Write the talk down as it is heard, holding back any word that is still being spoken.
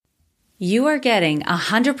You are getting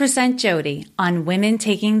 100% Jody on Women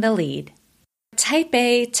Taking the Lead. Type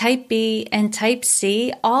A, Type B, and Type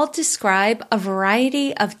C all describe a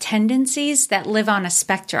variety of tendencies that live on a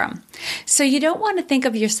spectrum. So you don't want to think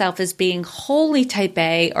of yourself as being wholly Type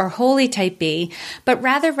A or wholly Type B, but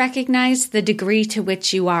rather recognize the degree to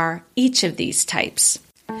which you are each of these types.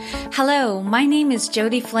 Hello, my name is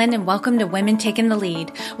Jody Flynn and welcome to Women Taking the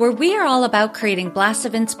Lead, where we are all about creating blasts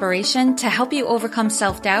of inspiration to help you overcome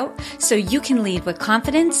self-doubt so you can lead with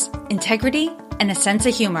confidence, integrity, and a sense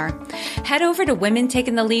of humor. Head over to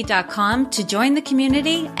womentakingthelead.com to join the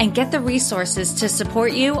community and get the resources to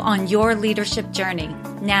support you on your leadership journey.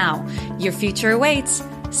 Now, your future awaits,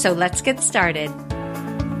 so let's get started.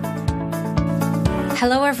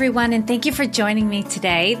 Hello, everyone, and thank you for joining me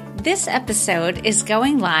today. This episode is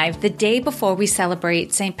going live the day before we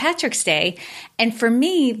celebrate St. Patrick's Day, and for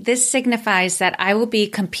me, this signifies that I will be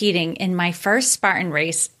competing in my first Spartan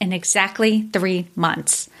race in exactly 3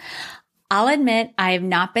 months. I'll admit I have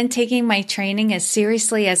not been taking my training as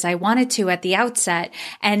seriously as I wanted to at the outset,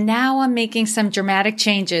 and now I'm making some dramatic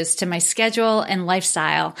changes to my schedule and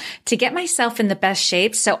lifestyle to get myself in the best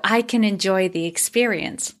shape so I can enjoy the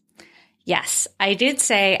experience. Yes, I did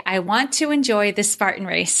say I want to enjoy the Spartan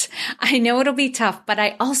race. I know it'll be tough, but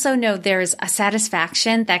I also know there's a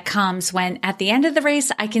satisfaction that comes when at the end of the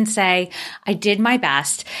race, I can say I did my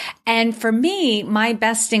best. And for me, my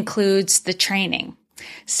best includes the training.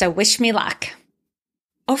 So wish me luck.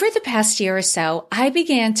 Over the past year or so, I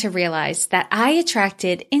began to realize that I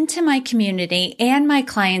attracted into my community and my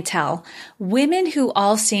clientele women who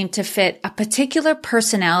all seemed to fit a particular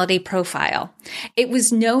personality profile. It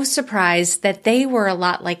was no surprise that they were a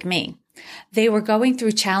lot like me. They were going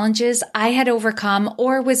through challenges I had overcome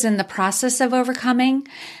or was in the process of overcoming.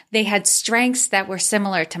 They had strengths that were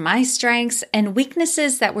similar to my strengths and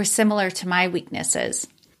weaknesses that were similar to my weaknesses.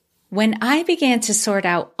 When I began to sort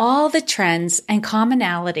out all the trends and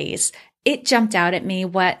commonalities, it jumped out at me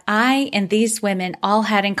what I and these women all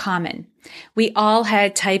had in common. We all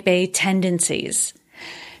had Type A tendencies.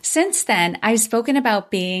 Since then, I've spoken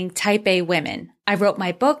about being Type A women. I wrote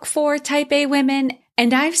my book for Type A women,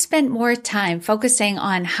 and I've spent more time focusing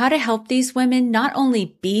on how to help these women not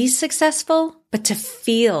only be successful, but to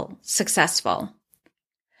feel successful.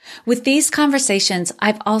 With these conversations,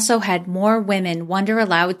 I've also had more women wonder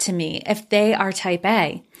aloud to me if they are Type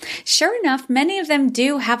A. Sure enough, many of them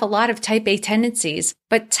do have a lot of Type A tendencies,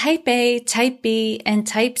 but Type A, Type B, and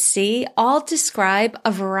Type C all describe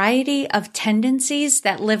a variety of tendencies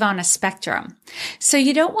that live on a spectrum. So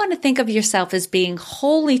you don't want to think of yourself as being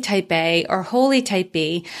wholly Type A or wholly Type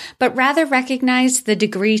B, but rather recognize the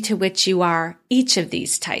degree to which you are each of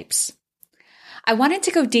these types. I wanted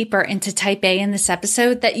to go deeper into Type A in this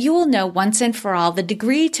episode that you will know once and for all the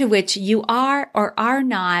degree to which you are or are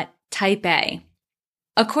not Type A.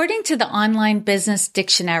 According to the Online Business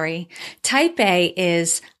Dictionary, Type A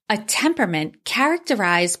is a temperament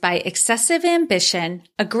characterized by excessive ambition,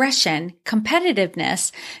 aggression,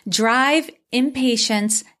 competitiveness, drive,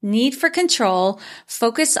 impatience, need for control,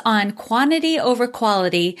 focus on quantity over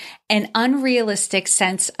quality, and unrealistic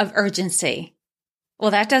sense of urgency. Well,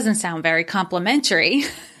 that doesn't sound very complimentary.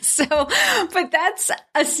 But that's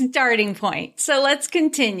a starting point. So let's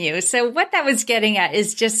continue. So what that was getting at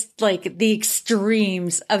is just like the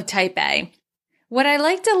extremes of Type A. What I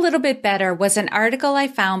liked a little bit better was an article I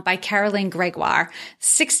found by Caroline Gregoire,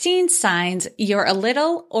 16 Signs You're a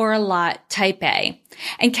Little or a Lot Type A.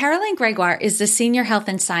 And Caroline Gregoire is the senior health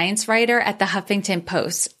and science writer at the Huffington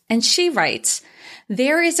Post. And she writes,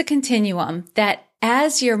 there is a continuum that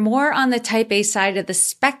as you're more on the Type A side of the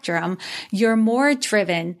spectrum, you're more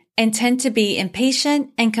driven and tend to be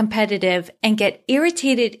impatient and competitive and get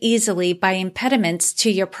irritated easily by impediments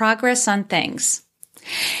to your progress on things.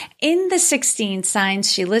 In the 16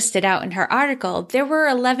 signs she listed out in her article, there were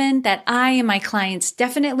 11 that I and my clients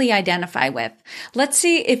definitely identify with. Let's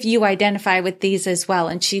see if you identify with these as well,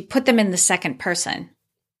 and she put them in the second person.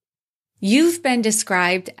 You've been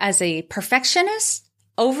described as a perfectionist,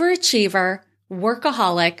 overachiever,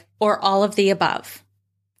 workaholic, or all of the above.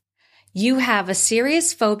 You have a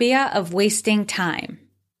serious phobia of wasting time.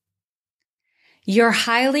 You're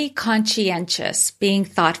highly conscientious, being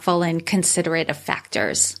thoughtful and considerate of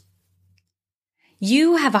factors.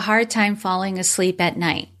 You have a hard time falling asleep at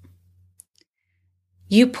night.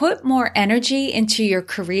 You put more energy into your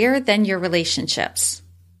career than your relationships.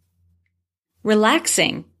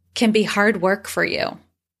 Relaxing can be hard work for you.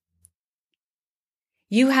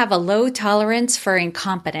 You have a low tolerance for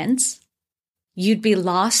incompetence. You'd be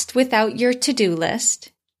lost without your to-do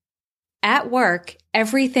list. At work,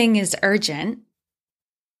 everything is urgent.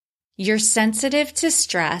 You're sensitive to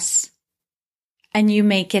stress, and you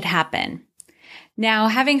make it happen. Now,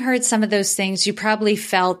 having heard some of those things, you probably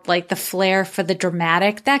felt like the flair for the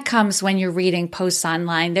dramatic. That comes when you're reading posts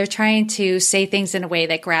online. They're trying to say things in a way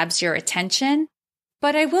that grabs your attention.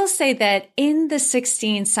 But I will say that in the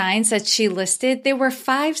 16 signs that she listed, there were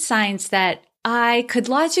 5 signs that I could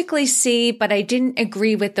logically see, but I didn't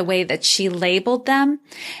agree with the way that she labeled them.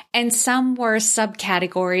 And some were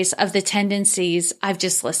subcategories of the tendencies I've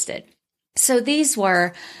just listed. So these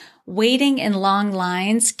were: waiting in long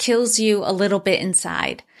lines kills you a little bit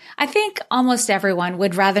inside. I think almost everyone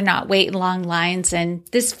would rather not wait in long lines, and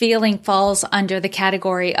this feeling falls under the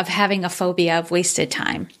category of having a phobia of wasted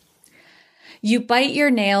time. You bite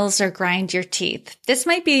your nails or grind your teeth. This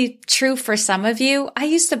might be true for some of you. I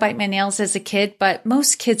used to bite my nails as a kid, but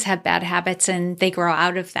most kids have bad habits and they grow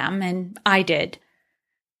out of them, and I did.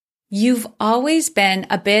 You've always been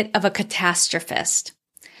a bit of a catastrophist.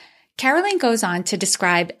 Caroline goes on to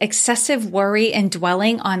describe excessive worry and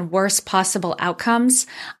dwelling on worst possible outcomes.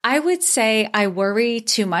 I would say I worry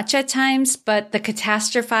too much at times, but the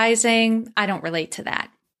catastrophizing, I don't relate to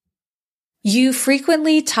that. You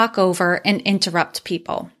frequently talk over and interrupt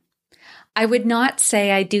people. I would not say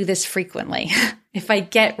I do this frequently. If I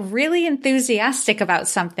get really enthusiastic about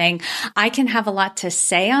something, I can have a lot to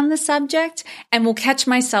say on the subject and will catch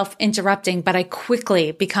myself interrupting, but I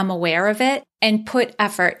quickly become aware of it and put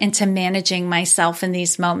effort into managing myself in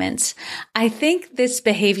these moments. I think this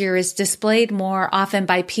behavior is displayed more often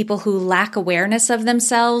by people who lack awareness of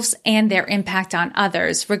themselves and their impact on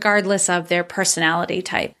others, regardless of their personality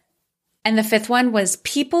type. And the 5th one was: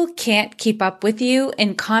 people can't keep up with you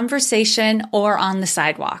in conversation or on the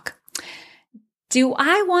sidewalk. Do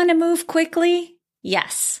I want to move quickly?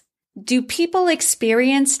 Yes. Do people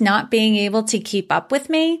experience not being able to keep up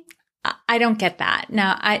with me? I don't get that.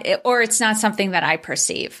 Or it's not something that I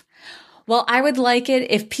perceive. Well, I would like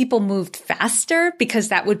it if people moved faster because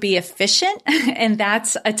that would be efficient, and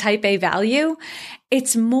that's a type A value.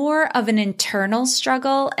 It's more of an internal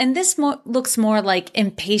struggle, and this looks more like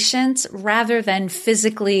impatience rather than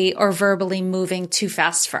physically or verbally moving too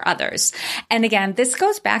fast for others. And again, this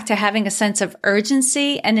goes back to having a sense of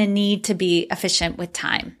urgency and a need to be efficient with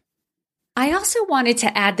time. I also wanted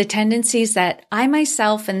to add the tendencies that I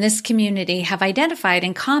myself and this community have identified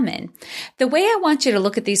in common. The way I want you to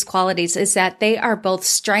look at these qualities is that they are both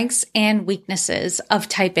strengths and weaknesses of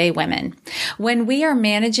type A women. When we are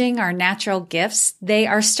managing our natural gifts, they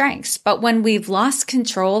are strengths. But when we've lost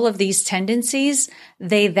control of these tendencies,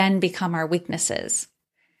 they then become our weaknesses.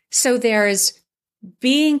 So there's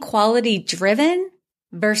being quality driven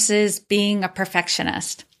versus being a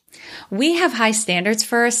perfectionist. We have high standards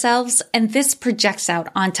for ourselves, and this projects out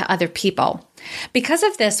onto other people. Because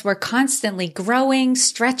of this, we're constantly growing,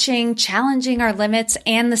 stretching, challenging our limits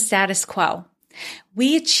and the status quo.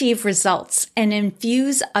 We achieve results and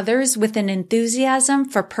infuse others with an enthusiasm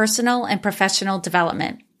for personal and professional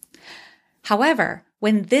development. However,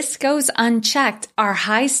 when this goes unchecked, our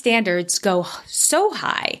high standards go so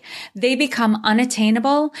high, they become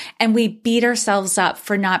unattainable, and we beat ourselves up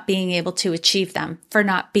for not being able to achieve them, for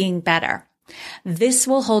not being better. This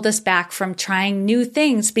will hold us back from trying new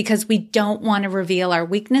things because we don't want to reveal our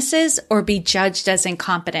weaknesses or be judged as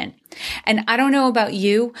incompetent. And I don't know about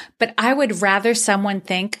you, but I would rather someone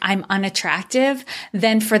think I'm unattractive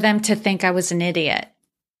than for them to think I was an idiot.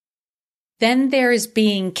 Then there's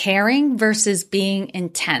being caring versus being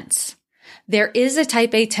intense. There is a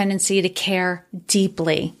type A tendency to care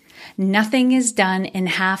deeply. Nothing is done in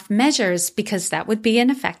half measures because that would be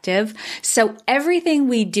ineffective. So everything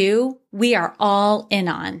we do, we are all in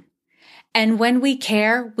on. And when we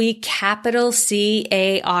care, we capital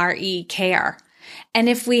C-A-R-E, care. And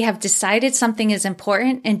if we have decided something is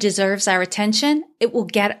important and deserves our attention, it will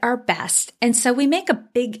get our best. And so we make a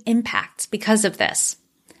big impact because of this.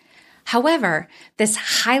 However, this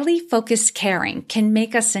highly focused caring can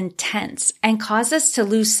make us intense and cause us to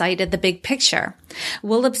lose sight of the big picture.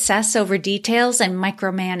 We'll obsess over details and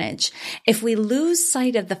micromanage. If we lose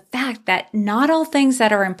sight of the fact that not all things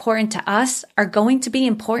that are important to us are going to be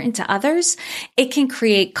important to others, it can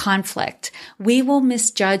create conflict. We will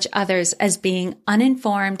misjudge others as being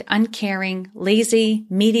uninformed, uncaring, lazy,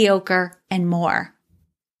 mediocre, and more.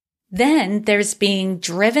 Then there's being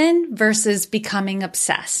driven versus becoming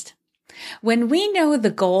obsessed. When we know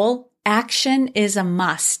the goal, action is a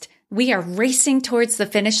must. We are racing towards the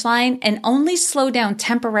finish line and only slow down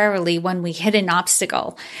temporarily when we hit an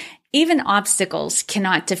obstacle. Even obstacles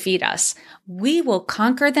cannot defeat us. We will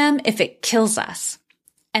conquer them if it kills us.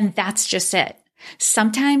 And that's just it.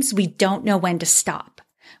 Sometimes we don't know when to stop.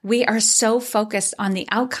 We are so focused on the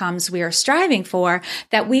outcomes we are striving for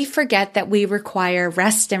that we forget that we require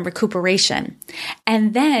rest and recuperation.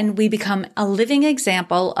 And then we become a living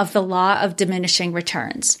example of the law of diminishing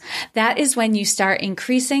returns. That is when you start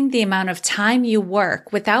increasing the amount of time you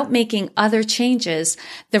work without making other changes,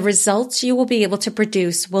 the results you will be able to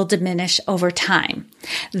produce will diminish over time.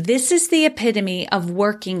 This is the epitome of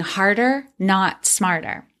working harder, not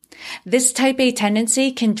smarter. This type A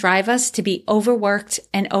tendency can drive us to be overworked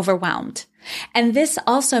and overwhelmed. And this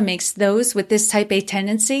also makes those with this type A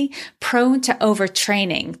tendency prone to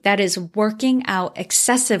overtraining, that is, working out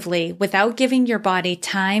excessively without giving your body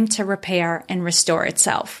time to repair and restore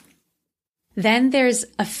itself. Then there's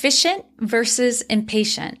efficient versus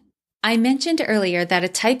impatient. I mentioned earlier that a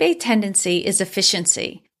type A tendency is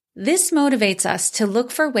efficiency. This motivates us to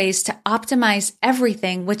look for ways to optimize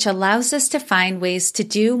everything, which allows us to find ways to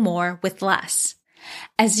do more with less.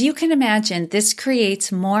 As you can imagine, this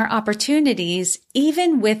creates more opportunities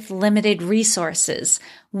even with limited resources.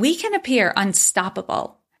 We can appear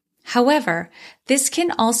unstoppable. However, this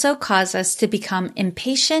can also cause us to become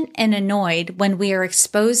impatient and annoyed when we are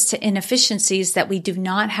exposed to inefficiencies that we do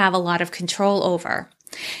not have a lot of control over.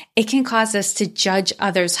 It can cause us to judge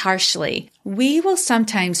others harshly. We will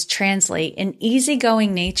sometimes translate an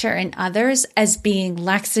easygoing nature in others as being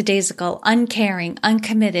lackadaisical, uncaring,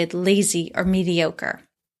 uncommitted, lazy, or mediocre.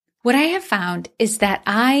 What I have found is that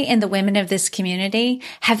I and the women of this community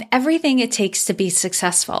have everything it takes to be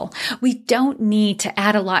successful. We don't need to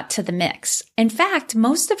add a lot to the mix. In fact,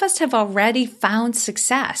 most of us have already found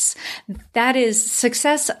success. That is,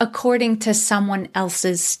 success according to someone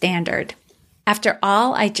else's standard. After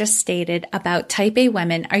all I just stated about type A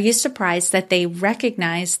women, are you surprised that they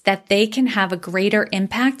recognize that they can have a greater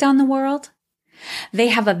impact on the world? They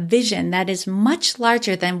have a vision that is much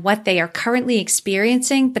larger than what they are currently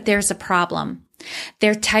experiencing, but there's a problem.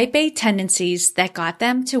 Their type A tendencies that got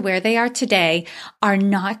them to where they are today are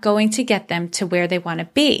not going to get them to where they want to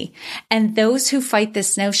be. And those who fight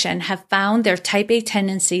this notion have found their type A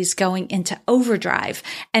tendencies going into overdrive,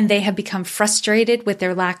 and they have become frustrated with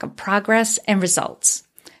their lack of progress and results.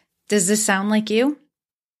 Does this sound like you?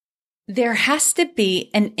 There has to be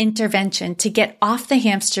an intervention to get off the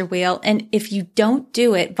hamster wheel, and if you don't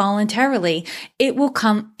do it voluntarily, it will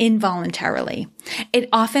come involuntarily. It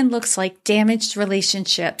often looks like damaged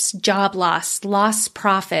relationships, job loss, lost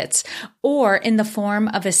profits, or in the form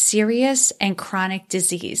of a serious and chronic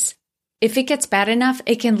disease. If it gets bad enough,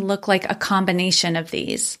 it can look like a combination of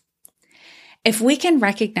these. If we can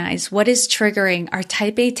recognize what is triggering our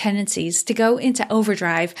type A tendencies to go into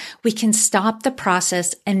overdrive, we can stop the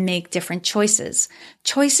process and make different choices.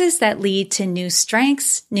 Choices that lead to new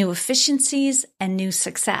strengths, new efficiencies, and new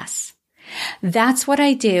success. That's what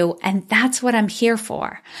I do, and that's what I'm here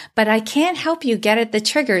for. But I can't help you get at the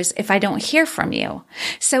triggers if I don't hear from you.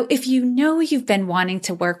 So if you know you've been wanting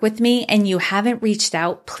to work with me and you haven't reached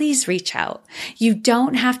out, please reach out. You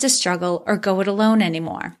don't have to struggle or go it alone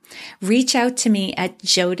anymore. Reach out to me at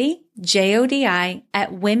Jodi, Jodi, at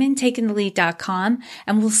womentakingthelead.com,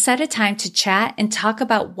 and we'll set a time to chat and talk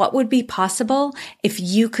about what would be possible if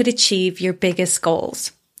you could achieve your biggest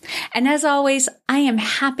goals. And as always, I am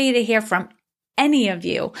happy to hear from any of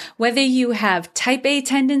you, whether you have type A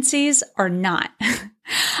tendencies or not.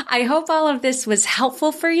 I hope all of this was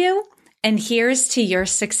helpful for you, and here's to your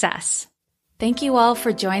success. Thank you all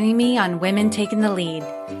for joining me on Women Taking the Lead.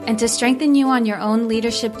 And to strengthen you on your own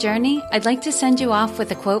leadership journey, I'd like to send you off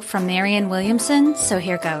with a quote from Marianne Williamson, so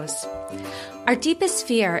here goes. Our deepest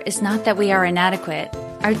fear is not that we are inadequate.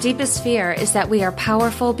 Our deepest fear is that we are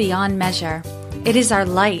powerful beyond measure. It is our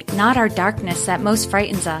light, not our darkness, that most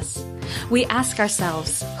frightens us. We ask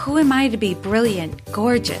ourselves, who am I to be brilliant,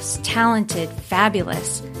 gorgeous, talented,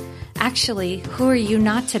 fabulous? Actually, who are you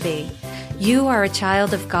not to be? You are a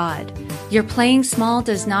child of God. Your playing small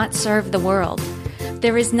does not serve the world.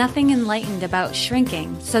 There is nothing enlightened about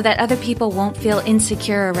shrinking so that other people won't feel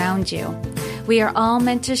insecure around you. We are all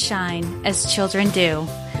meant to shine as children do.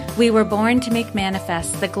 We were born to make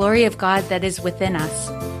manifest the glory of God that is within us.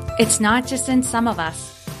 It's not just in some of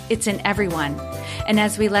us, it's in everyone. And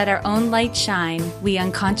as we let our own light shine, we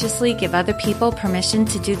unconsciously give other people permission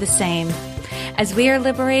to do the same. As we are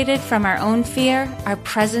liberated from our own fear, our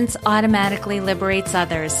presence automatically liberates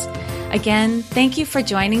others. Again, thank you for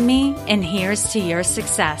joining me, and here's to your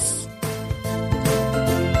success.